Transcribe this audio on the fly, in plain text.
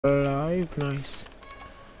alive. Nice.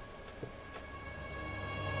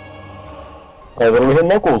 I literally hit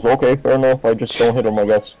Knuckles. Okay, fair enough. I just don't hit him, I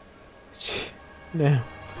guess. Damn.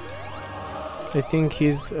 I think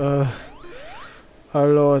he's a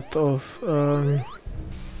lot of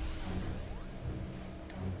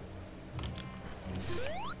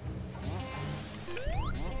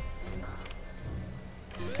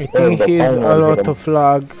I think he's a lot of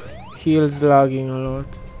lag. He's lagging a lot.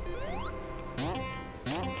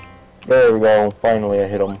 There we go. Finally, I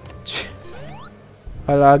hit him.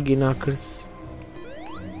 A laggy Knuckles.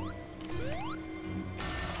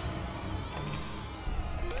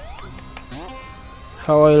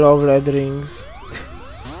 How I love red rings.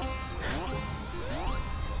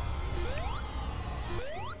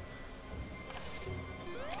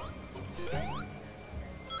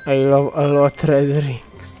 I love a lot red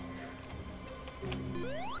rings.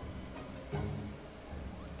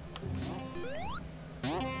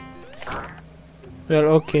 Well,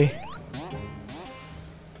 okay.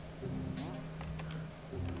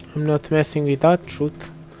 I'm not messing with that truth.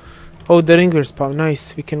 Oh, the ringer spawn.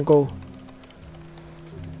 Nice, we can go.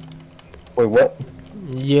 Wait, what?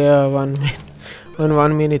 Yeah, 1 minute. On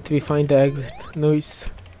 1 minute we find the exit. Nice.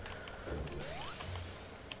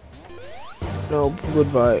 Nope,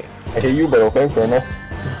 goodbye. I hit you, but okay, fair enough.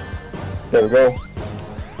 There we go.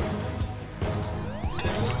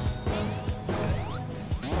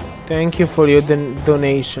 Thank you for your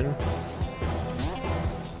donation.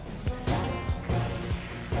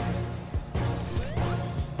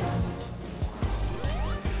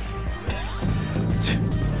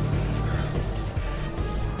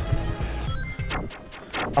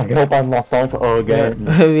 I hope I'm not Sonic again.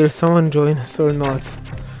 Yeah. Will someone join us or not?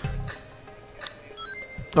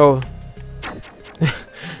 Oh.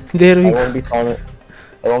 There we I go. wanna be Sonic.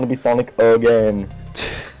 I wanna be Sonic again.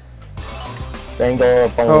 Thank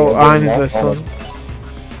God. Oh, I'm the Sonic.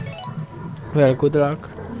 Well, good luck.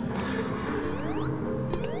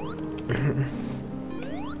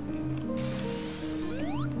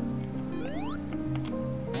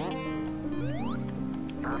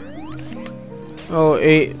 Oh,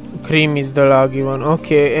 Cream is the laggy one.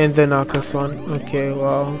 Okay, and the Knuckles one. Okay,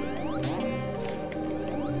 wow.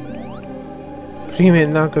 Cream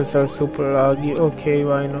and Knuckles are super laggy. Okay,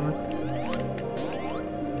 why not?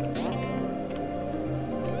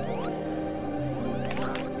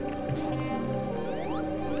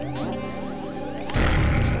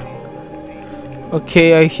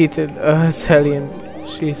 Okay, I hit Sally and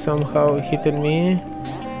she somehow hit me.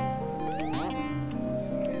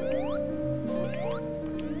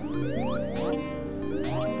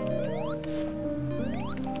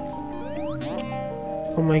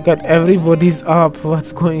 Oh my god, everybody's up.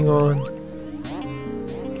 What's going on?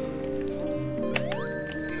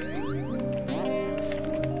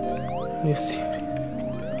 Are you serious?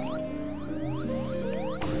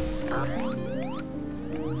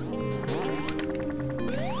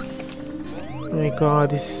 Oh my god,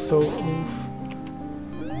 this is so oof.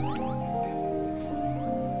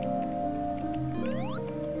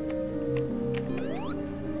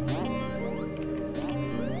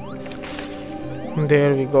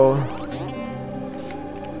 There we go.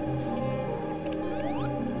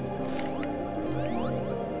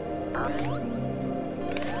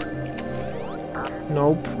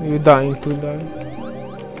 Nope, you're dying to die.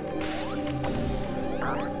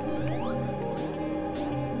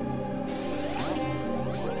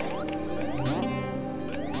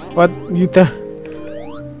 What? You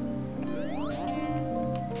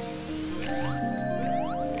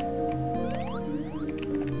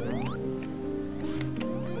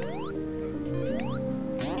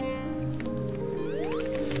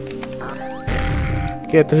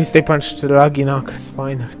Okay, at least they punched the laggy Knuckles,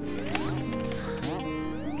 finally.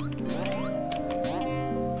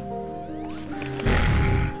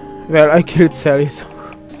 Well, I killed Sally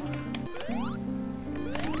somehow.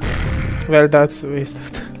 Well, that's a waste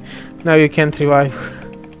of time. Now you can't revive her.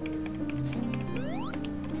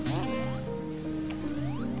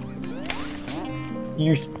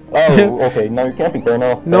 Oh, okay, now you're camping, fair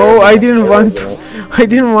enough. No, I didn't want to. I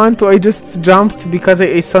didn't want to, I just jumped because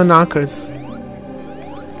I saw Knuckles.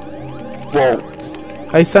 Whoa.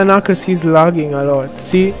 I saw Knuckles, he's lagging a lot.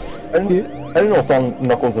 See? I didn't know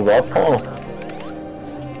Knuckles was up. Come on.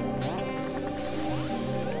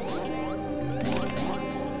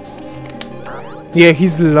 Yeah,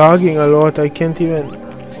 he's lagging a lot, I can't even...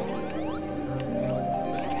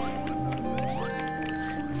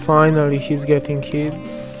 Finally, he's getting hit.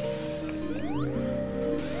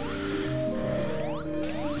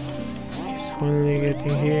 He's finally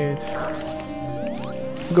getting hit.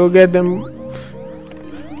 Go get them.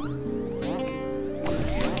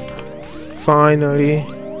 Finally.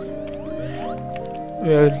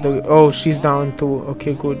 Where's the... Oh, she's down too.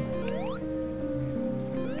 Okay, good.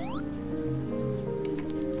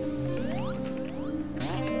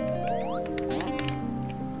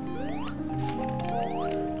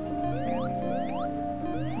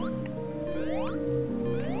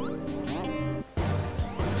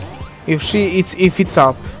 If it's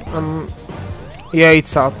up, yeah,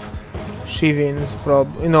 it's up. She wins,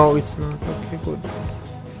 probably. No, it's not. Okay, good.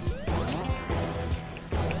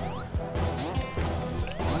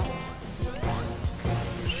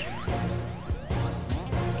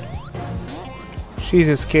 She's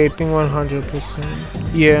escaping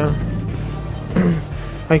 100%. Yeah.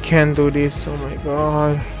 I can't do this. Oh my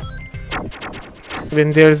god.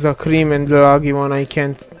 When there's a cream and the laggy one, I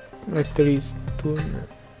can't at least do it.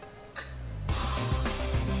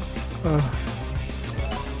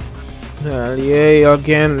 Well, yay,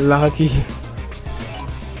 again, laggy.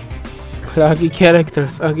 Laggy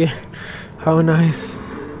characters again. How nice.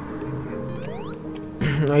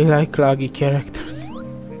 I like laggy characters.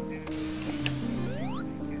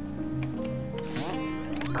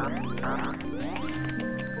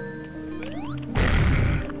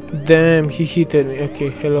 Damn, he hit me. Okay,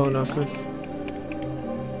 hello, Knuckles.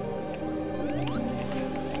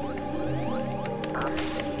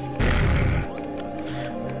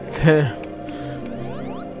 Damn.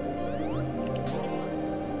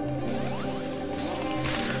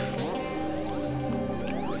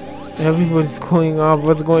 Everybody's going up.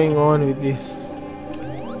 What's going on with this?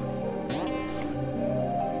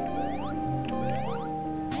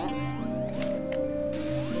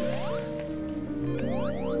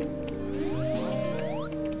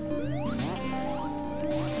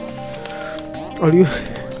 Are you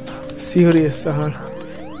serious, Sahar?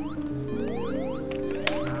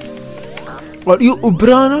 Are you...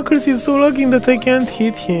 Bruh, Knuckles is so lucky that I can't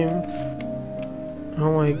hit him.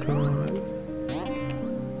 Oh my god.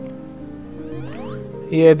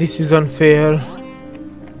 Yeah, this is unfair.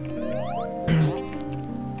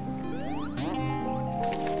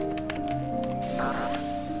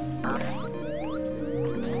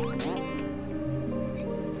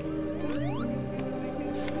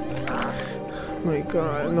 Oh my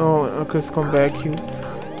god, no, Knuckles, come back, you.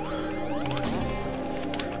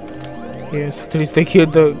 Yes, at least I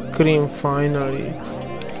killed the cream finally.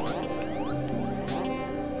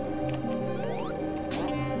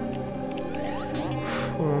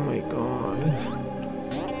 Oh my god.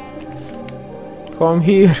 Come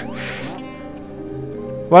here.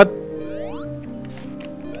 What?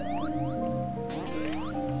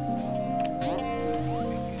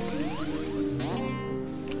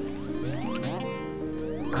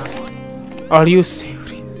 Are you serious?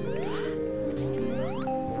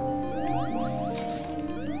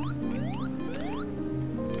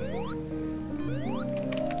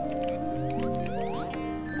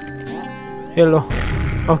 Hello.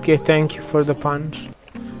 Okay, thank you for the punch.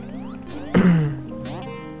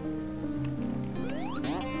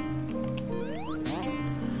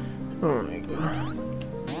 Oh my god.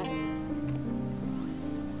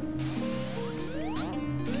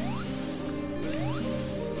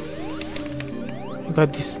 I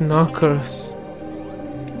got these Knuckles.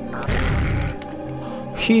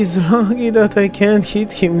 He's lucky that I can't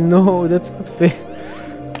hit him. No, that's not fair.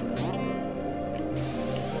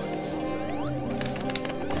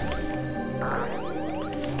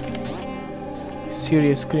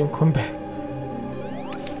 Serious, Cream, come back.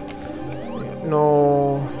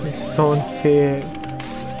 No, this is so unfair.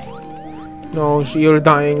 No, you're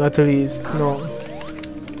dying at least. No.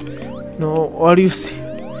 No, are you serious?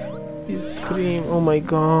 This Cream, oh my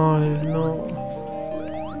god, no.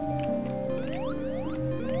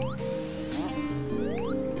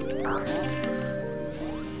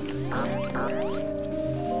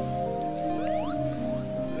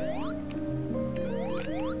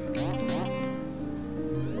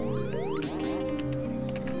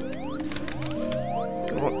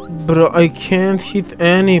 Bro, I can't hit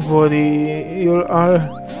anybody. You are...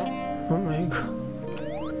 Oh my god.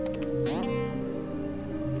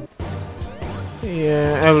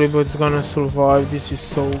 Yeah, everybody's gonna survive. This is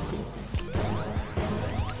so good.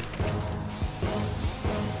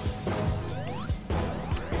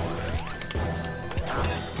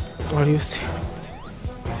 Are you serious?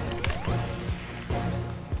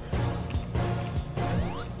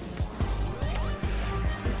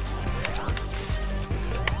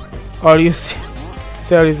 Are you serious?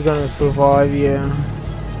 Sally's gonna survive, yeah.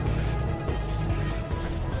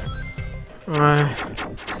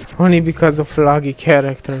 Only because of laggy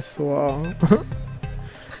characters, wow.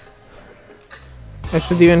 I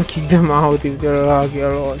should even kick them out if they're laggy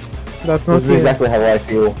a lot. That's not This is exactly how I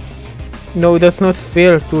feel. No, that's not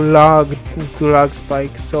fair to lag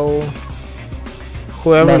Spike. So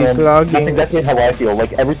whoever is That's lagging. exactly how I feel.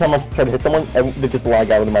 Like every time I try to hit someone, they just lag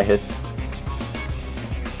out of my hit.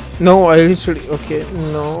 No, I literally okay.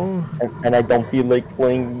 No, And I don't feel like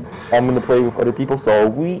playing. I'm gonna play with other people, so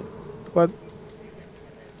we. what?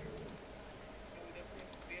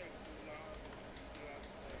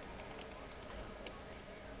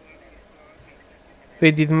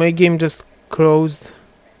 Wait, did my game just closed?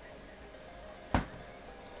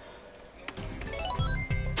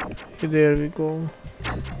 There we go.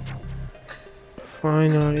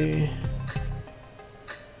 Finally.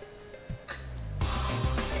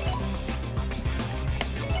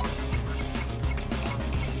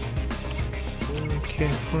 Okay,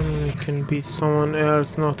 finally I can beat someone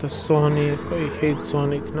else, not a Sonic. I hate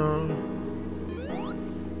Sonic now.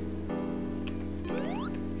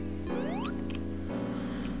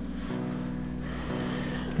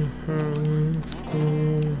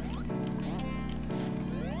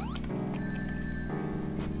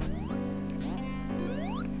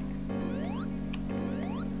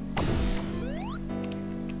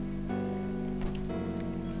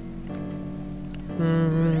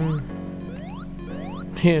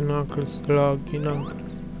 Yeah, Knuckles, laggy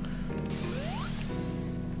Knuckles.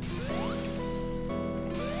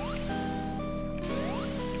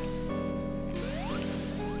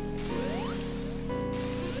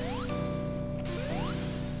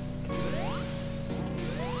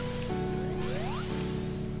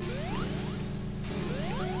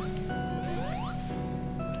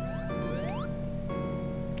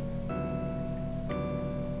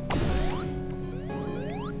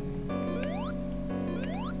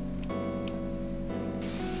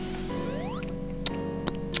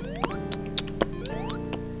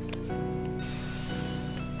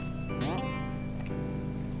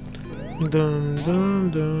 Dum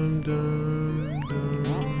dum dum dum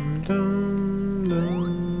dum dum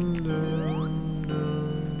dum dum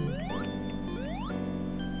dum.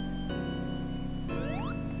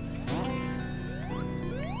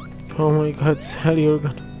 Oh my god, Sally, you're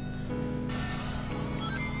gonna...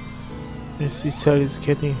 I see Sally's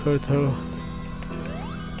getting hurt a lot.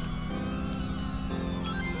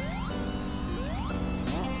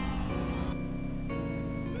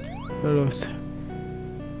 Hello, Sally.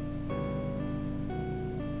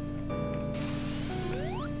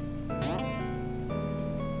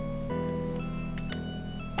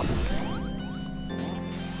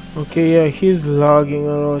 Okay, yeah, he's lagging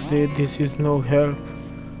a lot. This is no help.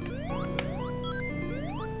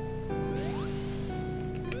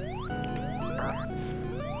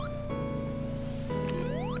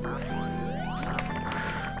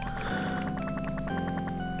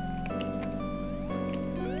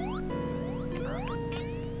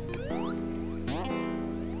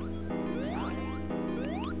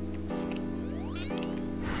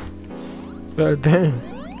 God damn.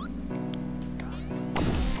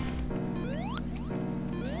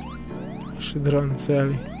 Should run,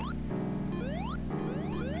 Sally.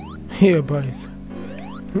 Yeah, boys.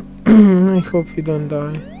 I hope you don't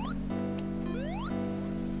die.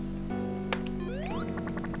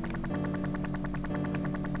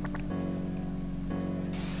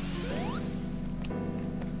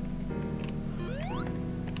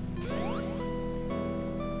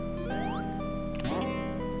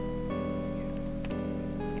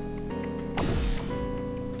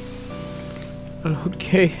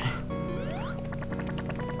 Okay.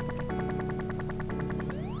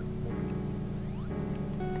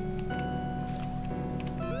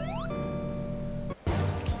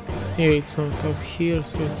 Yeah, it's not up here,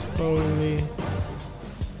 so it's probably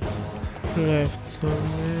left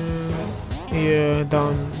somewhere. Yeah,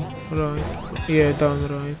 down right. Yeah, down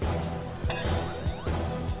right.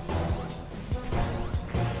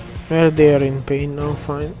 Well, they are in pain now,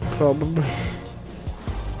 fine, probably.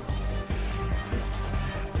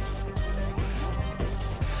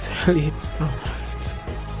 Sally, it's down right. Just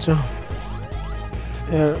jump.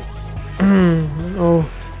 Yeah. Oh.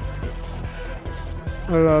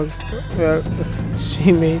 Logs. Well,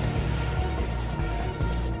 she made.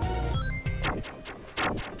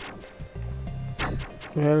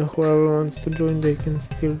 Well, whoever wants to join, they can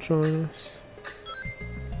still join us.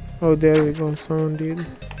 Oh, there we go. Someone did.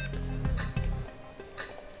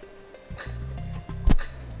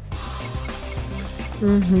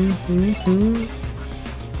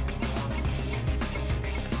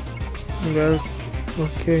 Well,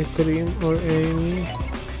 okay, Kareem or Amy.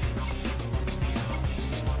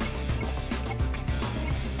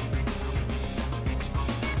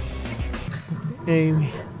 Amy.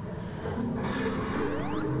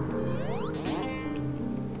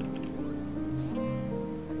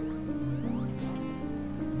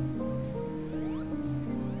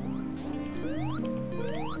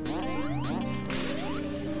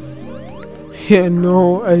 Yeah,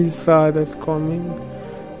 no, I saw that coming.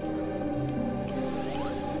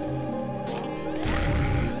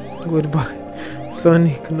 Goodbye.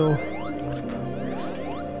 Sonic, no.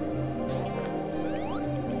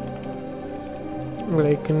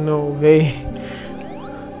 Like, no way.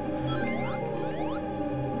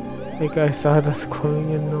 Like, I saw that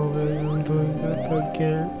coming and no way I'm doing that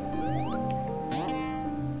again.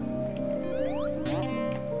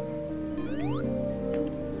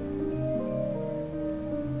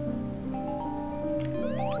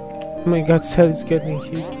 Oh my god, Cell is getting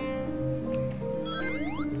hit.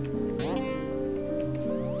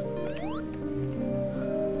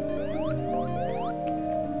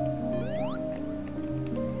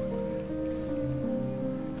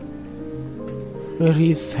 Where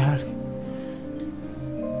is Cell?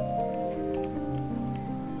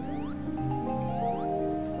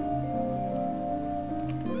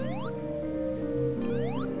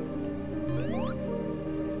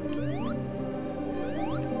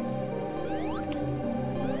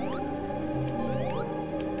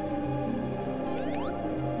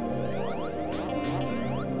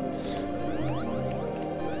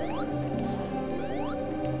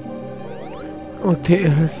 Oh,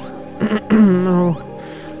 there's no.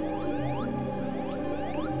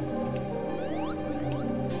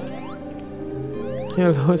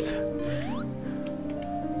 Hello, sir.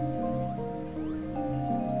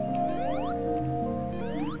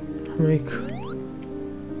 Oh my god.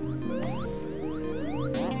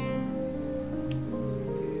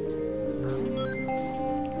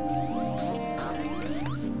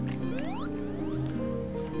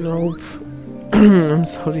 Nope. I'm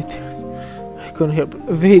sorry, Tears. I couldn't help.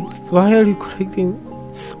 Wait, why are you collecting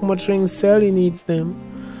so much rings? Sally needs them.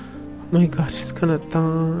 Oh my god, she's gonna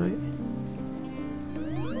die.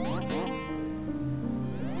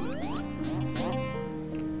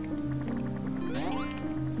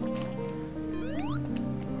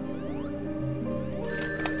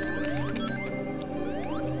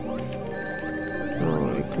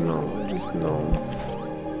 No, just no.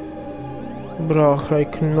 Bruh,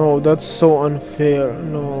 like, no, that's so unfair,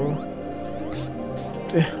 no.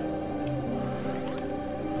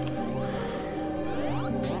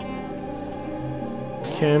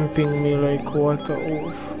 Camping me, like, what a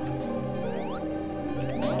oof.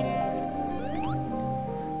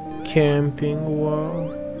 Camping,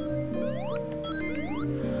 wow.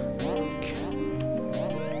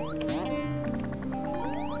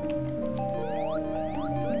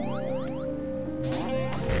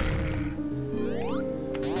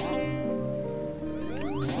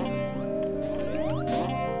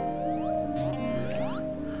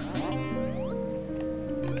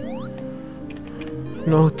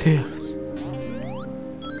 No Tails.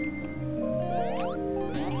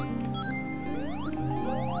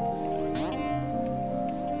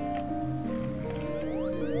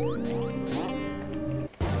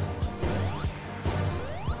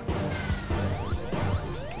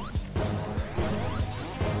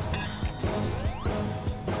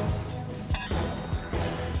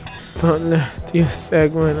 Stun left. Yes,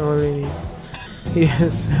 Eggman only needs.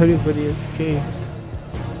 Yes, everybody escaped.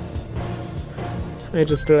 I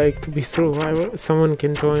just like to be survivor. Someone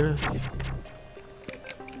can join us.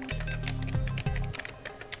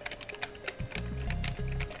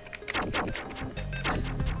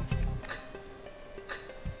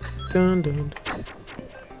 Dun dun.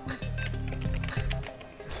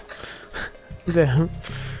 Damn.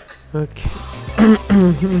 Okay.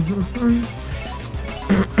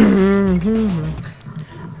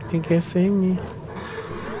 I guess Amy.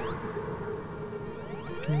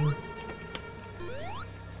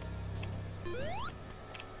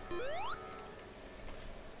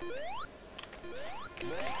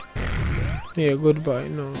 Yeah, goodbye.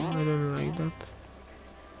 No, I don't like that.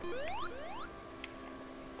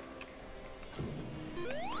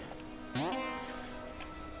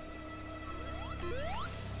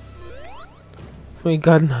 Oh my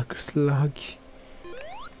god, Knuckles laggy.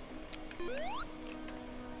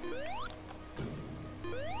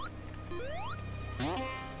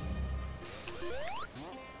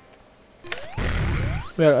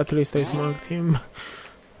 Well, at least I smacked him.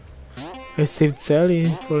 I saved Sally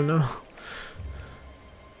for now.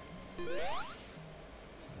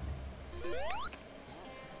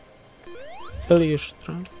 Sally, you should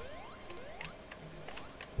run.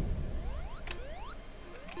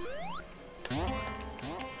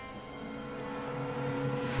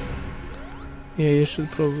 Yeah, you should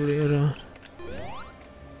probably run.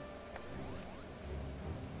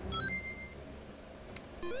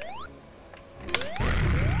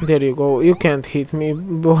 There you go. You can't hit me,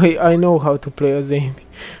 boy. I know how to play as Amy.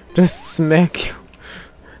 just smack you.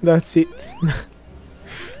 That's it.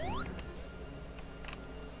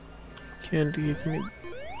 Can't hit me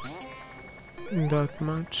that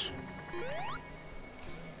much.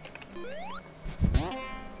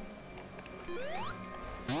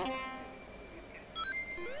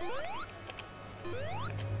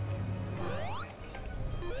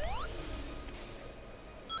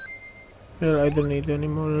 Well, I don't need any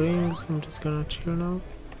more rings. I'm just gonna chill now.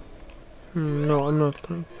 No, I'm not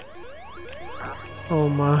going. Oh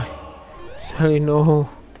my. Sally, no.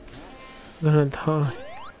 I'm gonna die.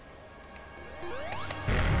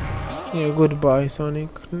 Yeah, goodbye,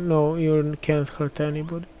 Sonic. No, you can't hurt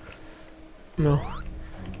anybody. No.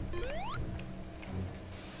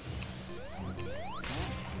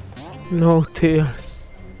 No, Tails.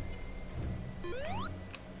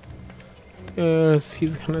 Tails,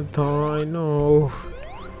 he's gonna die. No.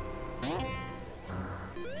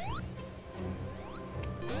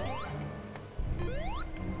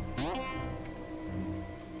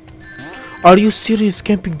 Are you serious?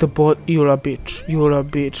 Camping the bot? You're a bitch. You're a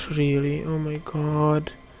bitch, really. Oh my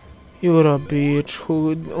god. You're a bitch.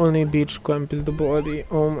 Who only bitch camps the body?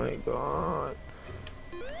 Oh my god.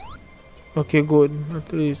 Okay, good.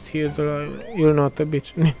 At least he is alive. You're not a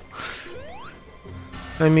bitch.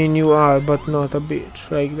 I mean, you are, but not a bitch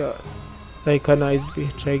like that. Like a nice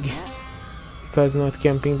bitch, I guess. Because not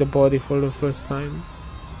camping the body for the first time.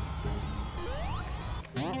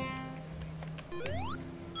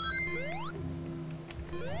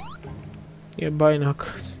 Yeah, bye,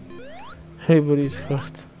 Knuckles. Everybody's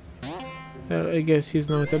hurt. Well, I guess he's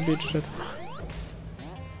not a bitch that much.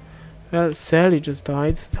 Well, Sally just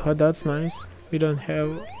died. Oh, that's nice. We don't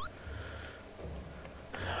have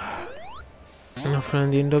a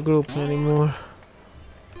friend in the group anymore.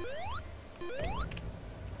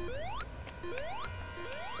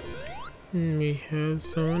 We have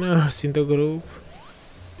someone else in the group.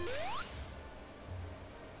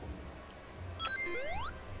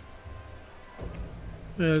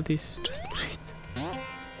 Well, this is just great.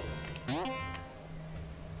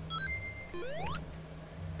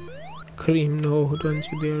 Cream, no,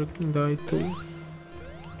 don't you dare die too.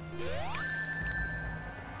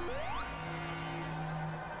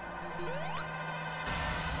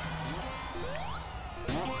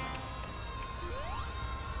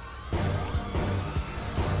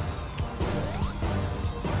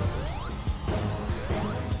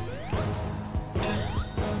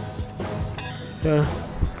 Yeah,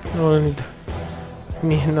 only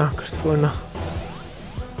me and Knuckles for now.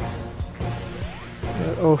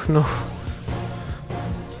 Oh no.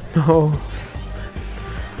 No.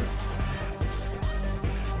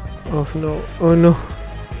 Oh no. Oh no.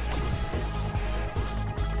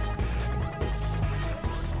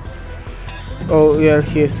 Oh yeah,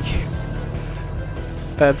 he escaped.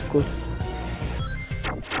 That's good.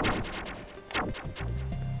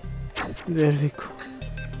 There we go.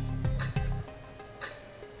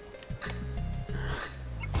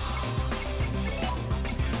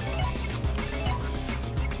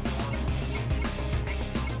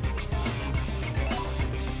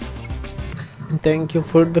 Thank you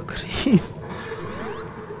for the cream.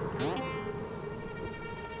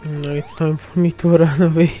 Now it's time for me to run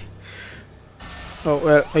away. Oh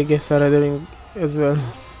well, I guess a red ring as well.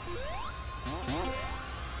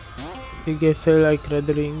 I guess I like red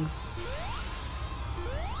rings.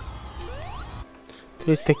 At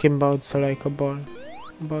least I can bounce like a ball.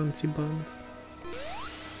 Bouncy bounce.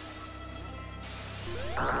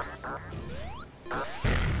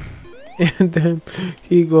 And then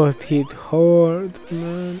he got hit hard,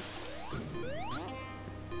 man.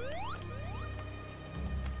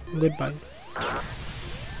 Goodbye.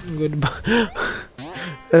 Goodbye.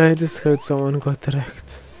 And I just heard someone got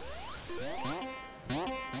wrecked.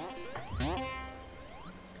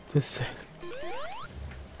 Too sad.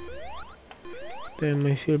 Damn,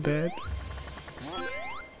 I feel bad.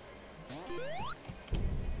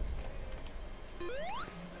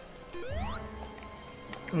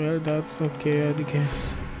 Well, that's okay, I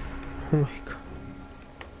guess. Oh my god.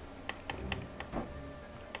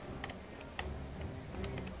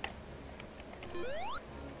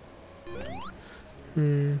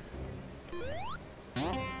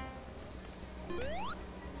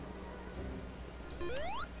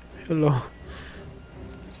 Hello.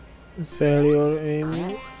 Sally or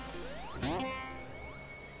Amy?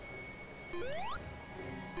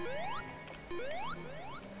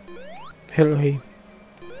 Hello, hey.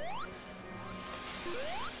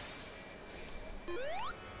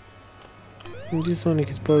 This Sonic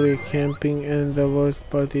is probably camping, and the worst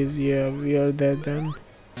part is, yeah, we are dead then.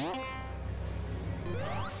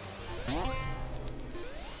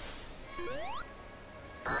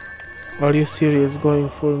 Are you serious going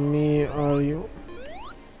for me? Are you?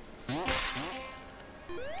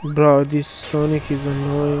 Bro, this Sonic is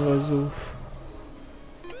annoying as oof.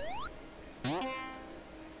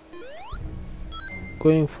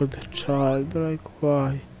 Going for the child, like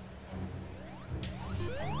why?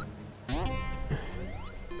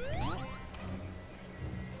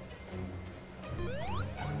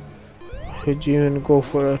 Would you even go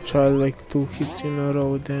for a child like 2 hits in a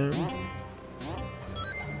row, damn.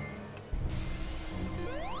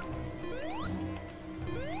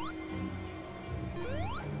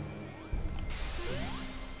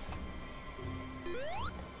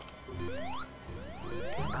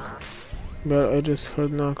 Well, I just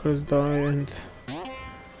heard Knuckles die and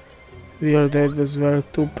we are dead as well.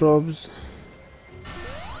 2 probes.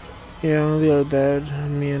 Yeah, we are dead.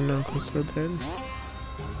 Me and Knuckles are dead.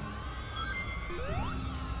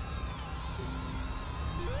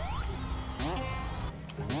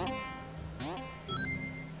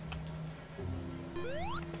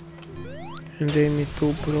 And Amy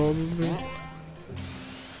too, probably.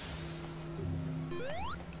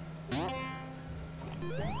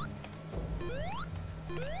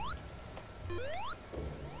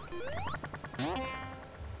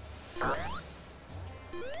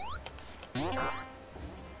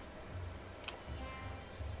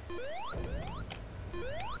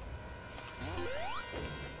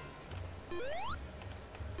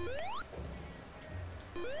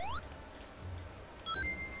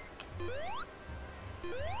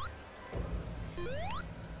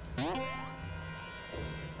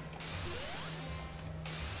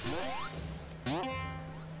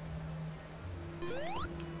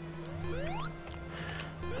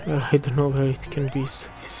 Well, I don't know where it can be, so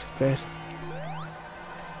this is bad.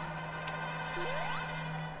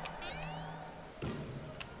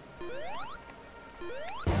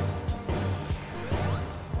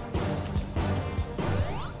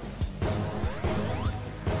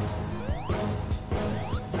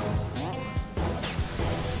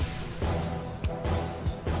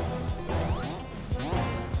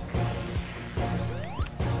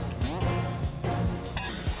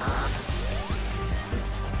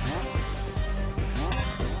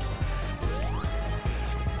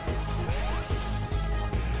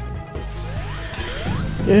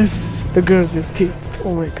 Yes, the girls escaped.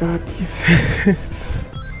 Oh my god, yes.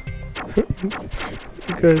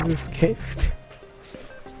 The girls escaped.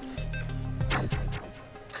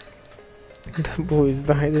 The boys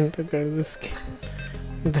died and the girls escaped.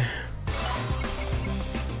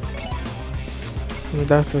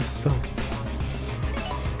 That was so...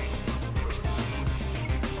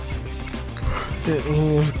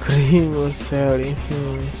 Either Cream or Sally.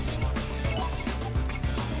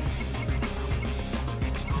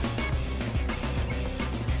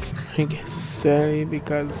 I guess Sally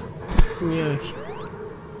because... yeah.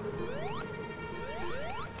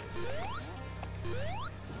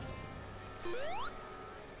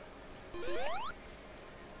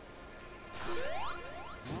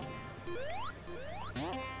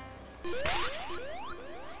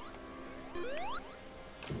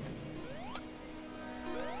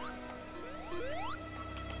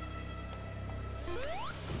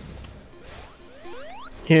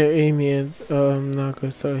 Here, Amy and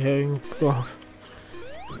Knuckles are having problems.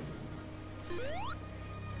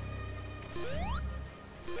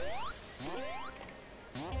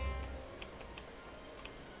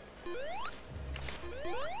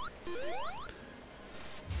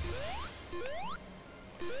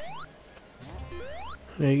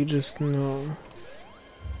 I just know.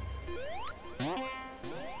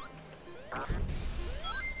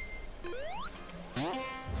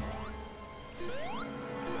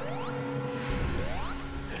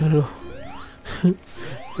 Hello.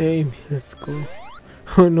 Amy, let's go.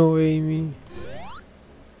 Oh no, Amy.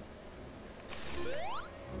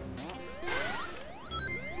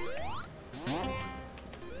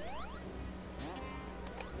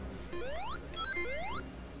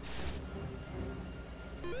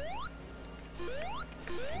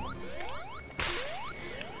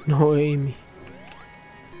 No, Amy.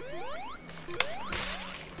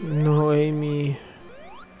 No, Amy.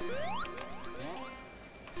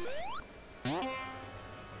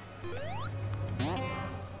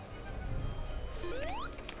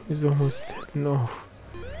 He's almost dead. No.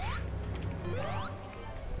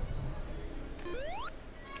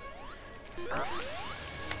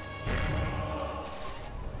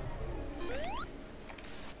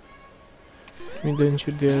 Don't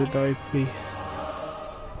you dare die, please.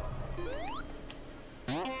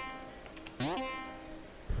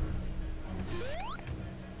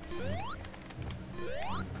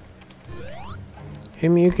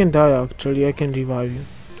 Amy, you can die actually, I can revive you.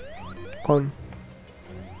 Come.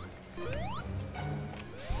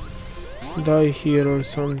 Die here or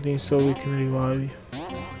something so we can revive you.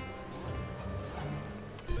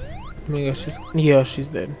 Oh my gosh, she's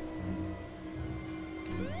dead.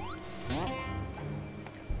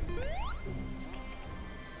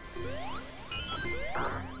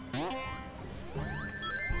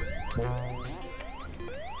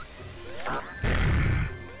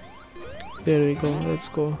 There we go, let's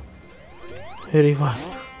go.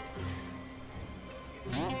 Revived.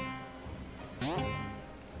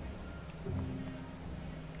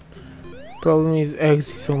 Problem is,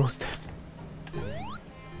 Eggs is almost dead.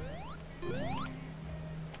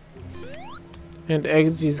 And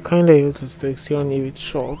Eggs is kinda useless to X only with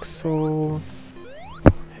shocks, so...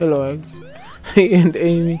 Hello Eggs. And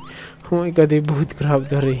Amy. Oh my god, they both grabbed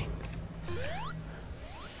the rings.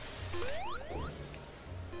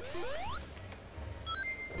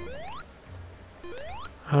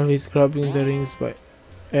 Always grabbing the rings by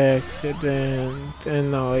accident,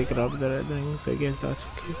 and now I grab the red rings. I guess that's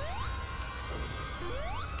okay.